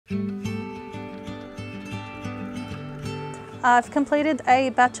I've completed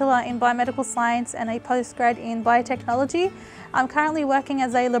a Bachelor in Biomedical Science and a postgrad in Biotechnology. I'm currently working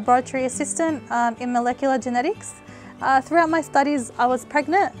as a laboratory assistant in molecular genetics. Throughout my studies, I was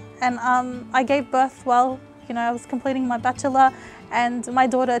pregnant and I gave birth while I was completing my Bachelor, and my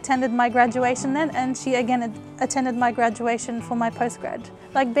daughter attended my graduation then, and she again attended my graduation for my postgrad.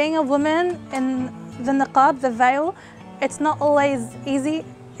 Like, being a woman in the niqab, the veil, it's not always easy.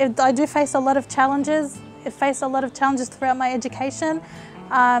 I do face a lot of challenges. I faced a lot of challenges throughout my education.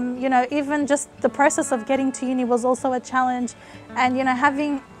 Even just the process of getting to uni was also a challenge, and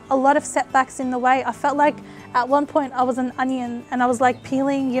having a lot of setbacks in the way. I felt like at one point I was an onion and I was like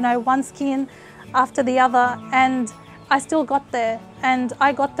peeling one skin after the other, and I still got there. And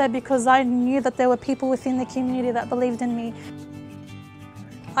I got there because I knew that there were people within the community that believed in me.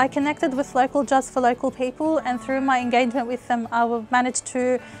 I connected with local jobs for local people, and through my engagement with them, I managed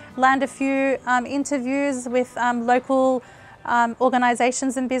to land a few interviews with local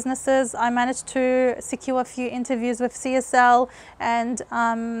organisations and businesses. I managed to secure a few interviews with CSL and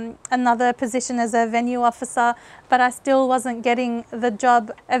another position as a venue officer, but I still wasn't getting the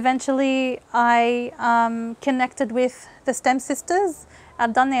job. Eventually, I connected with the STEM Sisters.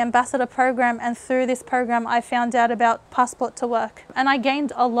 I'd done the ambassador program, and through this program I found out about Passport to Work, and I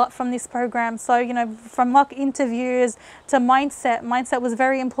gained a lot from this program. So from mock interviews to mindset was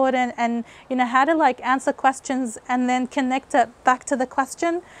very important, and how to answer questions and then connect it back to the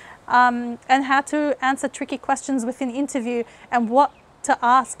question, and how to answer tricky questions within interview and what to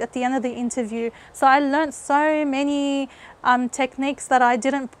ask at the end of the interview. So I learned so many techniques that I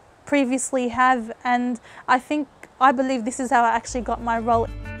didn't previously have, and I believe this is how I actually got my role.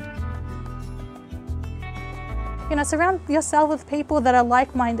 Surround yourself with people that are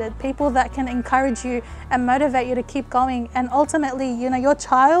like-minded, people that can encourage you and motivate you to keep going. And ultimately, your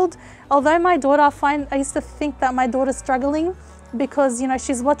child, although I used to think that my daughter's struggling because,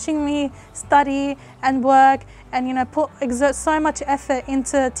 she's watching me study and work and, exert so much effort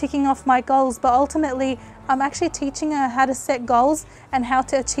into ticking off my goals, but ultimately, I'm actually teaching her how to set goals and how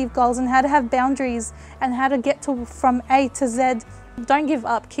to achieve goals and how to have boundaries and how to get from A to Z. Don't give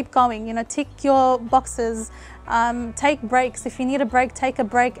up, keep going, tick your boxes, take breaks. If you need a break, take a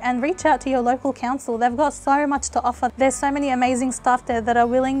break, and reach out to your local council. They've got so much to offer. There's so many amazing staff there that are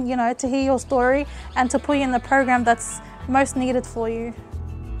willing, to hear your story and to put you in the program that's most needed for you.